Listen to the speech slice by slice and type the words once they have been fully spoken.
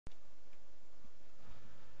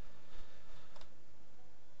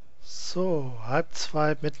So,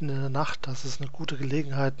 1:30 mitten in der Nacht, das ist eine gute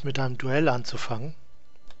Gelegenheit, mit einem Duell anzufangen.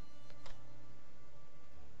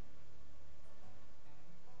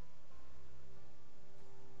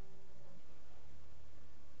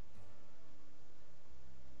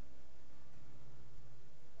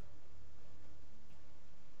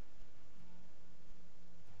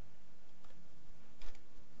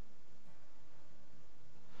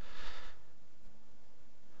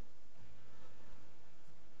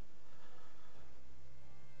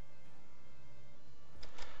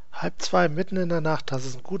 Halb zwei mitten in der Nacht, das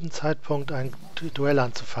ist ein guter Zeitpunkt, ein Duell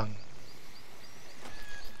anzufangen.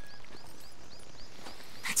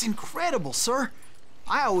 That's incredible, sir.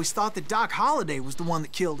 I always thought that Doc Holliday was the one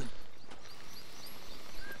that killed him.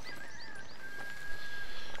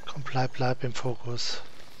 Komm, bleib im Fokus.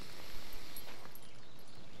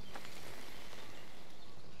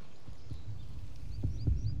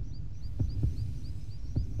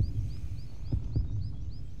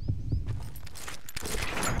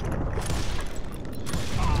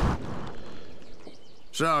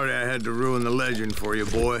 Sorry I had to ruin the legend for you,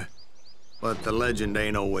 boy. But the legend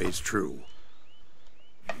ain't always true.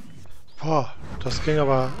 Boah, das ging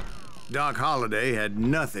aber... Doc Holliday had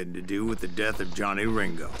nothing to do with the death of Johnny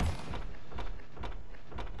Ringo.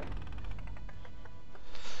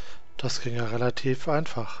 Das ging ja relativ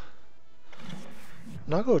einfach.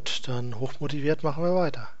 Na gut, dann hochmotiviert machen wir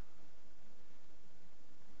weiter.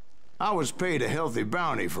 I was paid a healthy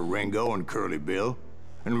bounty for Ringo and Curly Bill,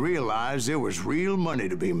 and realized there was real money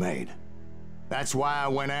to be made. That's why I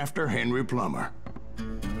went after Henry Plummer.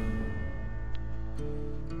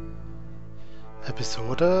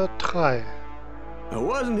 Episode 3.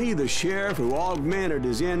 Wasn't he the sheriff who augmented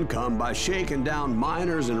his income by shaking down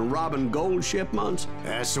miners and robbing gold shipments?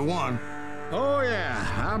 That's the one. Oh, yeah,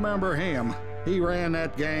 I remember him. He ran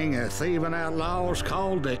that gang of thieving outlaws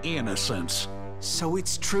called the Innocents. So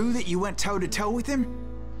it's true that you went toe-to-toe with him?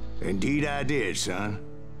 Indeed I did, son.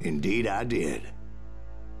 Indeed I did.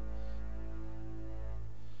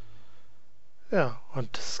 Ja,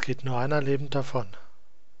 und es geht nur einer lebend davon.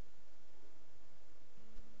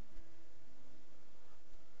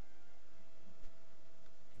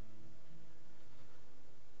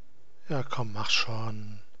 Ja, komm, mach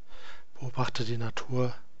schon. Beobachte die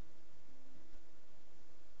Natur.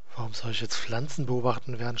 Warum soll ich jetzt Pflanzen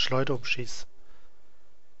beobachten, während Schleuder umschießt?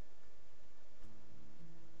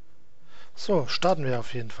 So, starten wir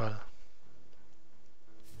auf jeden Fall.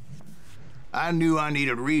 I knew I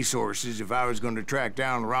needed resources if I was going to track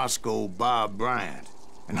down Roscoe Bob Bryant,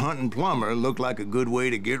 and hunting Plummer looked like a good way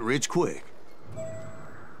to get rich quick.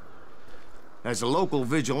 As the local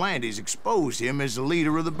vigilantes exposed him as the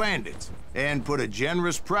leader of the bandits, and put a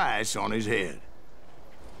generous price on his head.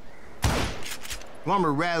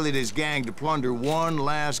 Plummer rallied his gang to plunder one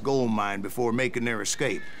last gold mine before making their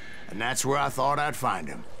escape, and that's where I thought I'd find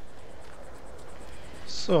him.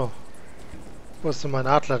 So. Wo ist denn mein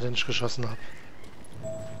Adler, den ich geschossen habe?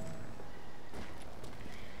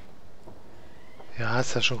 Ja,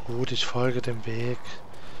 ist ja schon gut. Ich folge dem Weg.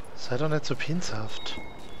 Sei doch nicht so pinzhaft.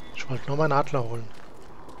 Ich wollte nur meinen Adler holen.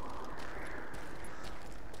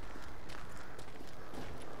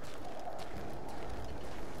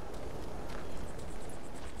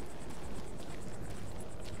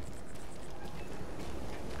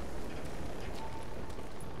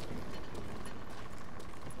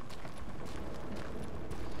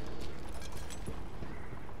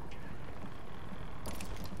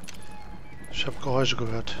 Ich habe Geräusche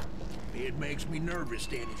gehört. It makes me nervous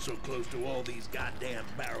standing so close to all these goddamn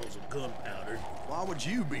barrels of gunpowder. Why would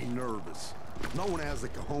you be nervous? No one has the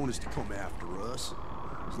cojones to come after us.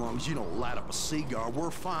 As long as you don't light up a cigar,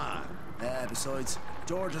 we're fine. Besides,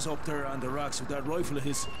 George is up there on the rocks with that rifle of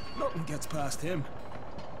his. Nothing gets past him.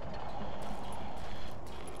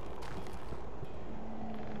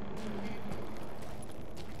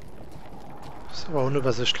 Ist aber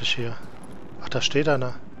unübersichtlich hier. Ach, da steht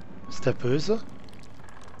einer. Ist der böse?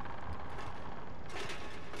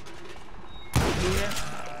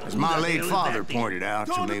 As my late father pointed out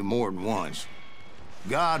to me more than once,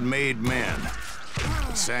 God made men,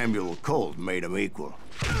 but Samuel Colt made them equal.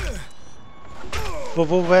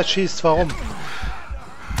 Wer schießt? Warum?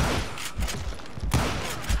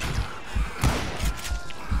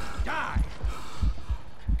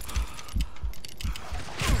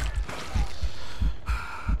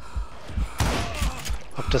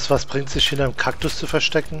 Ob das was bringt, sich hinter einem Kaktus zu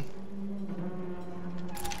verstecken?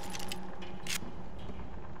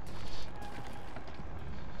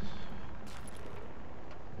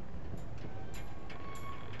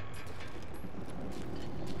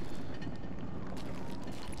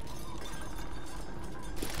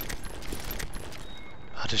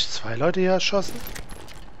 Hatte ich 2 Leute hier erschossen?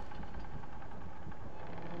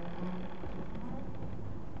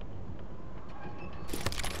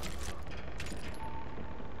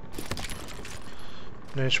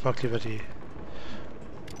 Ne, ich mag lieber die.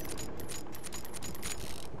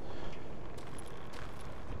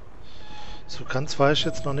 So ganz weiß ich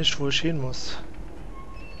jetzt noch nicht, wo ich hin muss.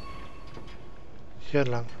 Hier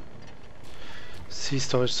lang.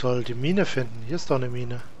 Siehst du, ich soll die Mine finden. Hier ist doch eine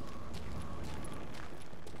Mine.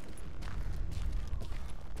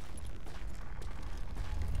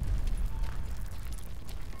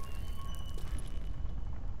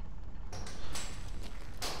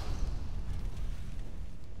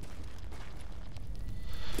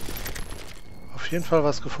 Auf jeden Fall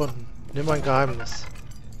was gefunden. Nimm ein Geheimnis.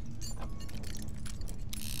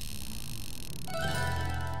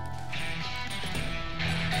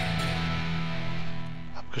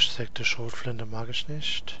 Abgesteckte Schrotflinte mag ich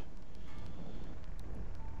nicht.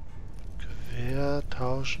 Gewehr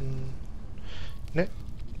tauschen. Ne,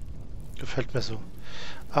 gefällt mir so.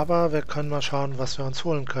 Aber wir können mal schauen, was wir uns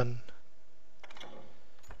holen können.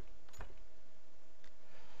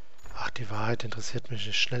 Ach, die Wahrheit interessiert mich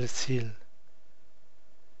nicht. Schnelles Ziel.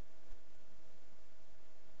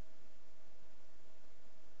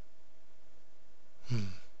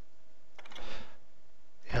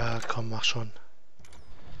 Ja, komm, mach schon.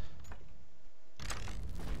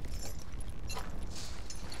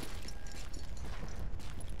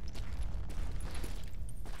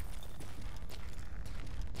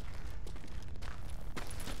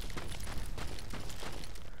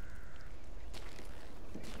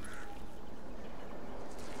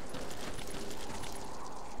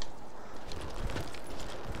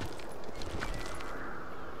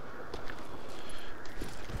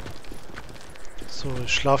 So,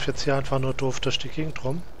 ich laufe jetzt hier einfach nur doof durch die Gegend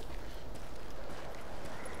rum.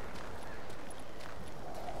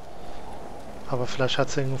 Aber vielleicht hat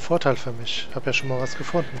es irgendeinen Vorteil für mich. Ich habe ja schon mal was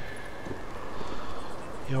gefunden.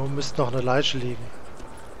 Hier oben müsste noch eine Leiche liegen.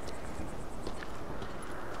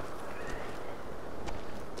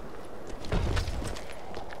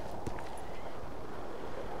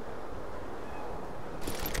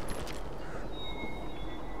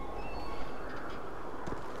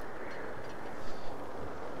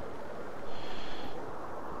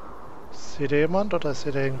 Seht ihr jemand oder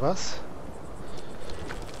seht ihr irgendwas?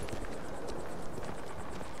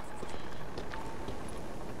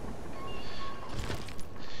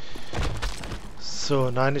 So,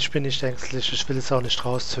 nein, ich bin nicht ängstlich. Ich will es auch nicht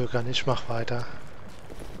rauszögern. Ich mach weiter.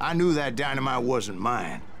 I knew that dynamite wasn't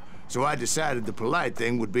mine, so I decided the polite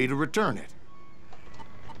thing would be to return it.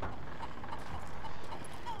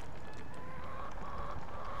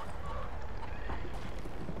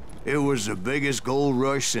 It was the biggest gold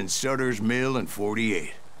rush since Sutter's Mill in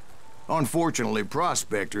 '48. Unfortunately,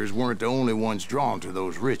 prospectors weren't the only ones drawn to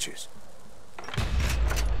those riches.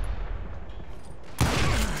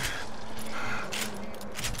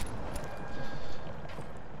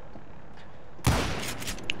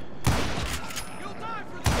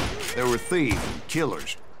 There were thieves and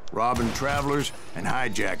killers, robbing travelers and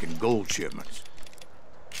hijacking gold shipments.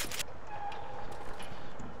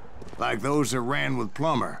 Like those that ran with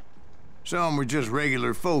Plummer. Some were just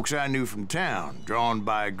regular folks I knew from town, drawn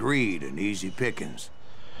by greed and easy pickings.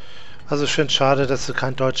 Also ich finde es schade, dass sie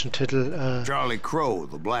keinen deutschen Titel... Charlie Crow,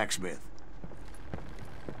 the blacksmith.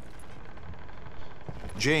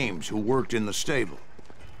 James, who worked in the stable.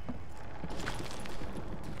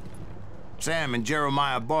 Sam and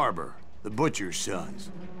Jeremiah Barber, the butcher's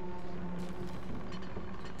sons.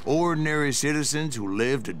 Ordinary citizens who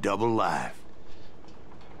lived a double life.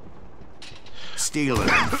 Stealing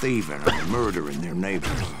and thieving and murdering their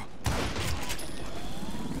neighbors.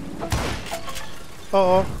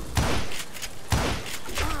 Oh, oh.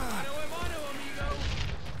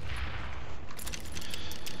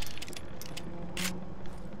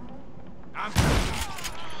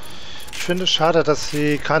 Ich finde es schade, dass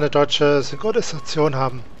sie keine deutsche Synchronisation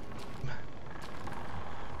haben.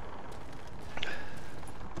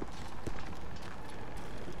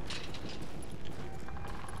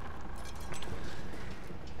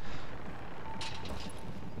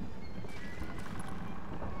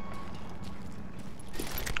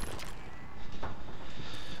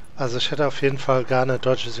 Also ich hätte auf jeden Fall gerne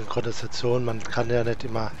deutsche Synchronisation. Man kann ja nicht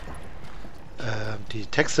immer die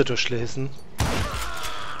Texte durchlesen.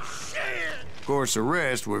 Of course, the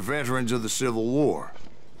rest were veterans of the Civil War.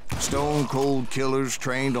 Stone-cold killers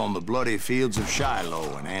trained on the bloody fields of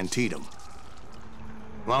Shiloh and Antietam.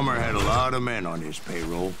 Plummer had a lot of men on his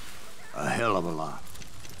payroll. A hell of a lot.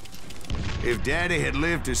 If Daddy had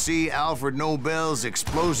lived to see Alfred Nobel's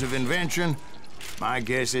explosive invention, My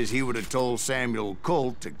guess is he would have told Samuel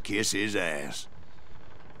Colt to kiss his ass.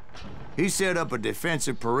 He set up a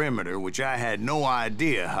defensive perimeter which I had no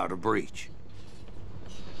idea how to breach.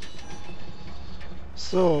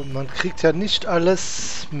 So, man kriegt ja nicht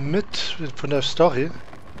alles mit von der Story.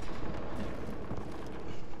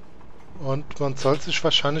 Und man soll sich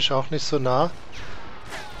wahrscheinlich auch nicht so nah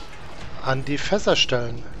an die Fässer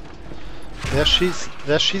stellen. Wer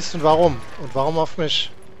schießt und warum? Und warum auf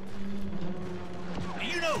mich?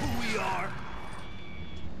 You know who we are.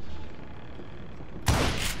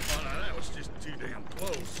 Oh, now that was just too damn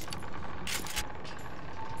close.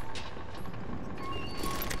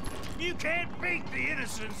 You can't beat the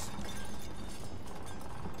innocents.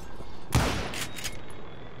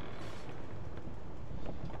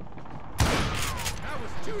 That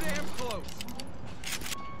was too damn close.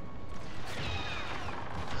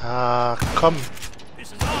 Ah, komm.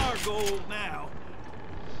 This is our goal now.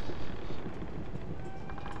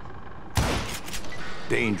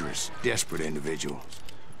 Dangerous, desperate individuals.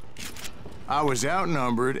 I was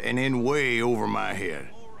outnumbered and in way over my head,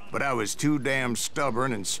 but I was too damn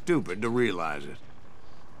stubborn and stupid to realize it.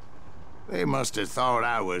 They must have thought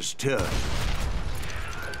I was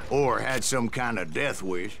tough. Or had some kind of death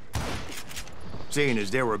wish, seeing as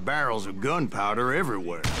there were barrels of gunpowder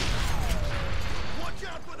everywhere. Watch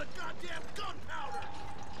out for the goddamn gunpowder!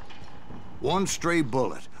 One stray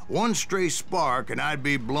bullet, one stray spark, and I'd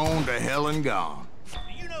be blown to hell and gone.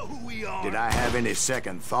 You know who we are. Did I have any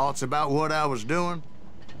second thoughts about what I was doing?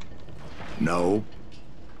 No.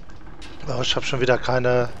 Oh, ich habe schon wieder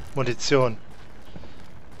keine Munition.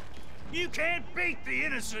 You can't beat the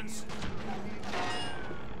innocents.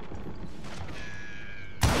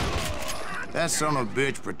 That son of a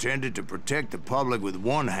bitch pretended to protect the public with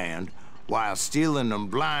one hand while stealing them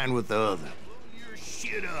blind with the other. Blow your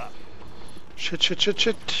shit up. Shit, shit, shit,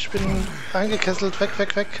 shit. Ich bin eingekesselt. Weg,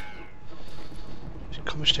 weg, weg. Wie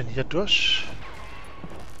komme ich denn hier durch?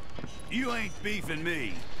 You ain't beefing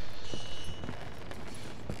me.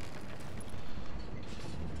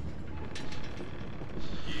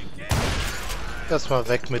 Erstmal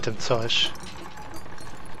weg mit dem Zeug.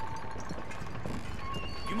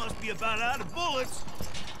 You must be about out of bullets.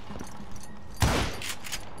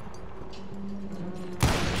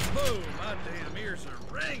 Boom, my damn ears are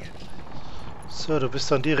ringing. So, du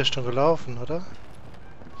bist doch in die Richtung gelaufen, oder?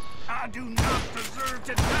 I do not deserve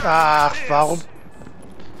to die Ach, like this. warum?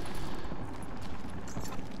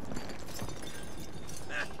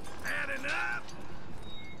 Had enough?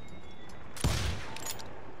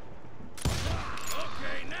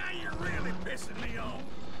 Okay, now you're really pissing me off.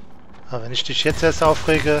 Aber wenn ich dich jetzt erst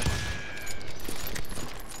aufrege...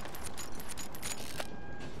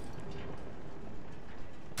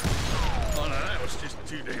 Oh, now that was just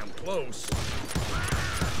too damn close.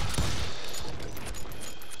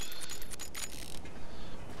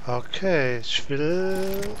 Okay, ich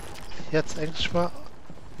will jetzt eigentlich mal...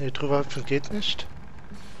 Ne, drüber hüpfen geht nicht.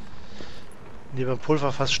 Neben dem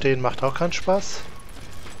Pulverfass stehen macht auch keinen Spaß.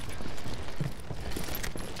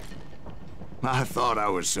 I thought I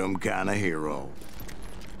was some kind of hero.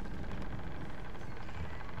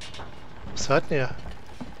 Was seid ihr?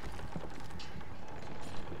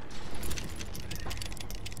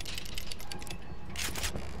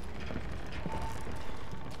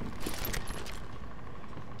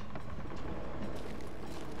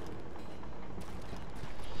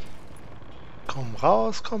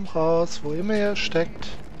 Komm raus, wo immer ihr steckt.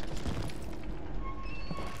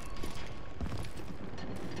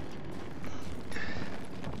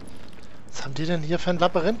 Was haben die denn hier für ein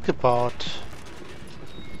Labyrinth gebaut?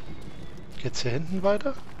 Geht's hier hinten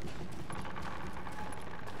weiter?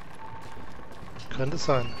 Könnte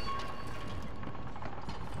sein.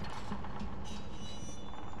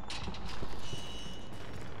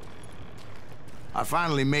 I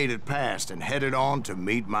finally made it past and headed on to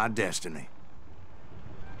meet my destiny.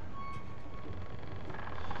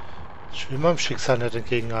 Ich will meinem Schicksal nicht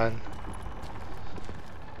entgegenein.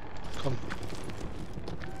 Komm.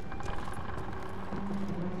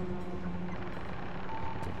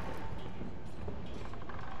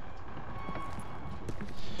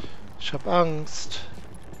 Ich hab Angst.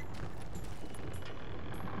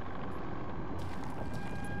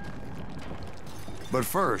 But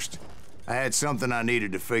first, I had something I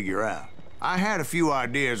needed to figure out. I had a few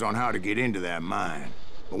ideas on how to get into that mine,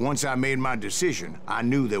 but once I made my decision, I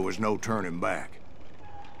knew there was no turning back.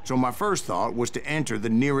 So my first thought was to enter the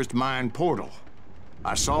nearest mine portal.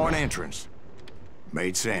 I saw an entrance.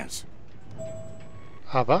 Made sense.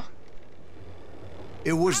 Aber?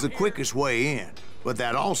 It was the quickest way in, but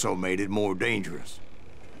that also made it more dangerous.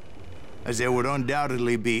 as there would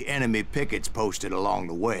undoubtedly be enemy pickets posted along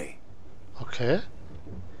the way. Okay.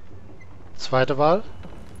 Zweite Wahl.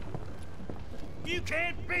 You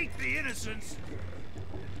can't beat the innocents.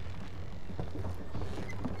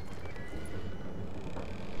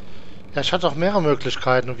 Ja, ich hatte auch mehrere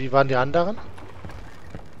Möglichkeiten. Und wie waren die anderen?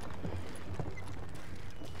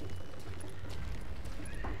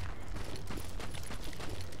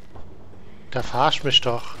 Der verarscht mich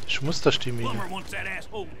doch. Ich muss durch die Mine.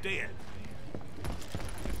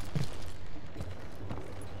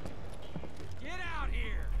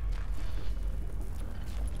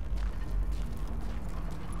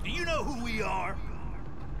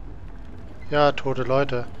 Ja, tote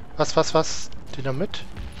Leute. Was? Dynamit?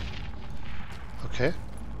 Okay.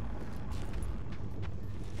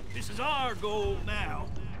 This is our goal now.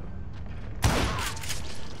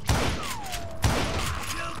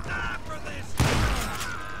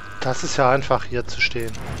 Das ist ja einfach, hier zu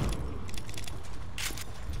stehen.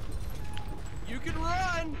 You can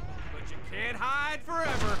run, but you can't hide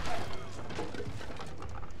forever.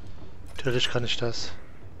 Natürlich kann ich das.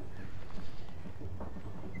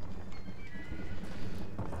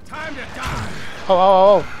 Time to die.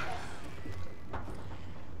 Au.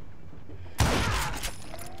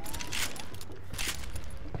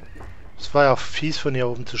 Es war ja auch fies, von hier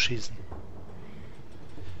oben zu schießen.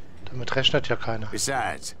 Damit rechnet ja keiner.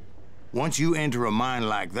 Besides, once you enter a mine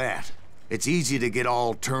like that, it's easy to get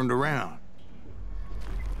all turned around.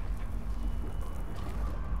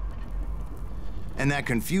 And that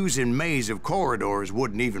confusing maze of corridors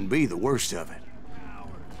wouldn't even be the worst of it.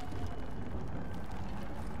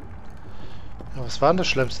 Ja, was war denn das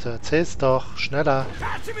Schlimmste? Erzähl's doch, schneller.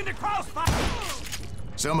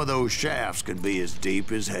 Some of those shafts could be as deep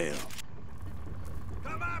as hell.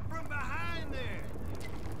 Come out from behind there.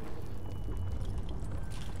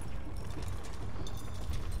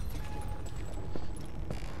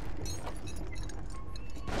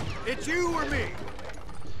 It's you or me.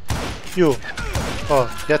 Jo. Oh,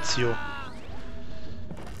 jetzt Jo.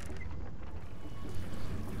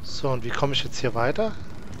 So, und wie komme ich jetzt hier weiter?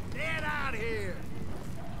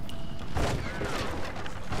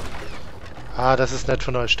 Ah, das ist nett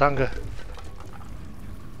von euch, danke.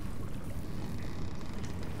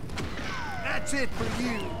 That's it for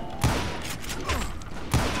you.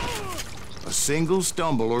 A single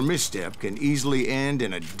stumble or misstep can easily end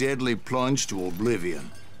in a deadly plunge to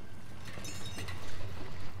oblivion.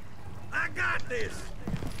 I got this.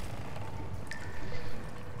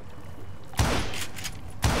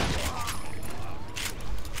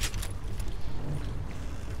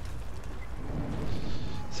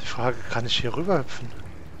 Frage, kann ich hier rüber hüpfen?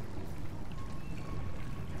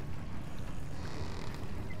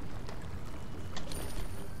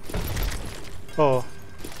 Oh.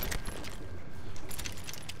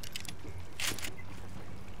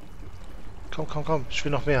 Komm, ich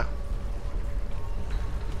will noch mehr.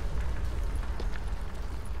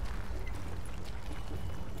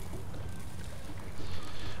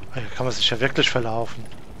 Hier kann man sich ja wirklich verlaufen.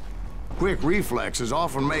 Quick reflexes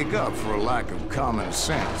often make up for a lack of common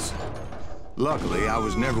sense. Luckily, I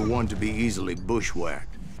was never one to be easily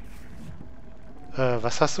bushwhacked.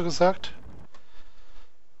 Was hast du gesagt?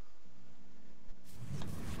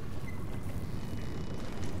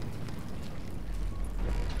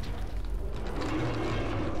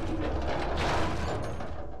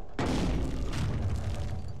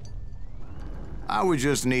 I would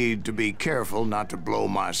just need to be careful not to blow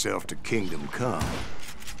myself to kingdom come.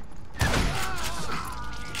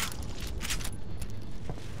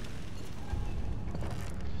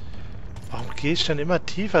 Warum gehe ich denn immer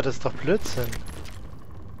tiefer? Das ist doch Blödsinn.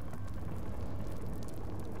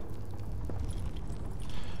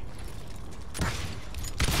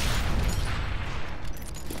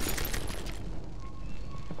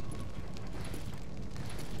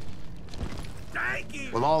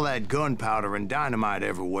 With all that gunpowder and dynamite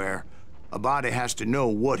everywhere, a body has to know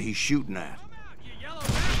what he's shooting at.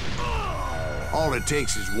 All it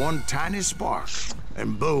takes is one tiny spark,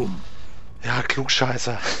 and boom. Ja,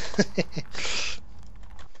 Klugscheißer.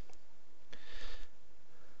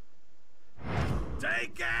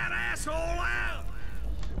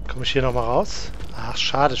 Komme ich hier nochmal raus? Ach,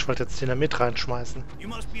 schade, ich wollte jetzt Dynamit reinschmeißen.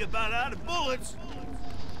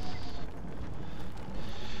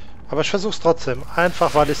 Aber ich versuch's trotzdem,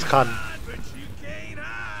 einfach weil ich's kann.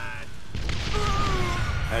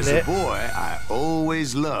 As a boy, I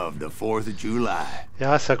always loved the 4th of July.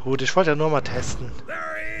 Ja, ist ja gut, ich wollte ja nur mal testen.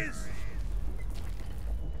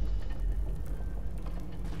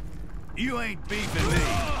 You ain't beefing me.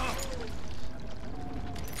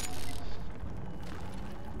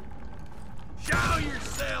 Show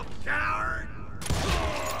yourself, coward!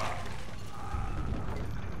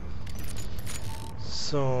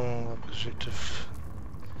 So, abgeschickte.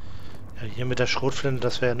 Ja, hier mit der Schrotflinte,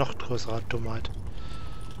 das wäre ja noch größere Dummheit.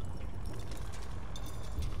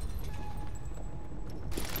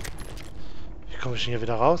 Wie komme ich denn hier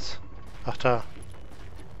wieder raus? Ach da.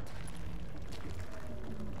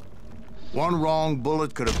 One wrong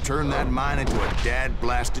bullet could have turned that mine into a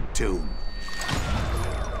dad-blasted tomb.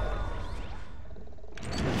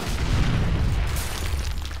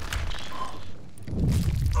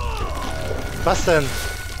 Was denn?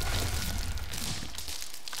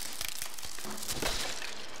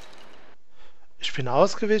 Ich bin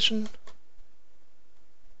ausgewichen.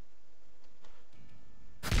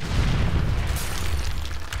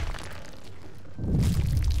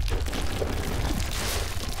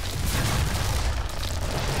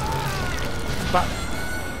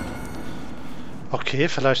 Okay,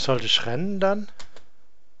 vielleicht sollte ich rennen dann.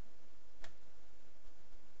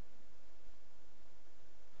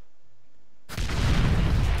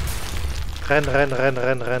 Renn.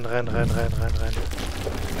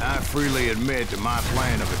 I freely admit that my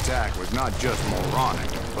plan of attack was not just moronic,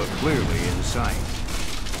 but clearly insane.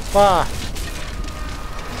 Bah.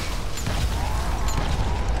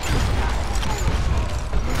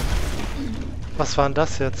 Was war denn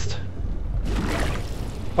das jetzt?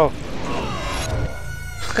 Oh.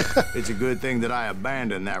 It's a good thing that I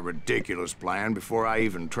abandoned that ridiculous plan before I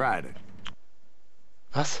even tried it.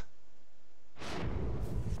 Was?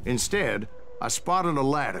 Instead, I spotted a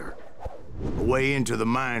ladder, a way into the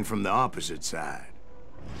mine from the opposite side.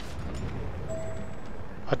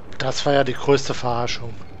 Das war ja die größte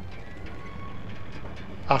Verarschung.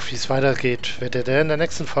 Ach, wie es weitergeht, werdet ihr in der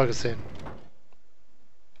nächsten Folge sehen.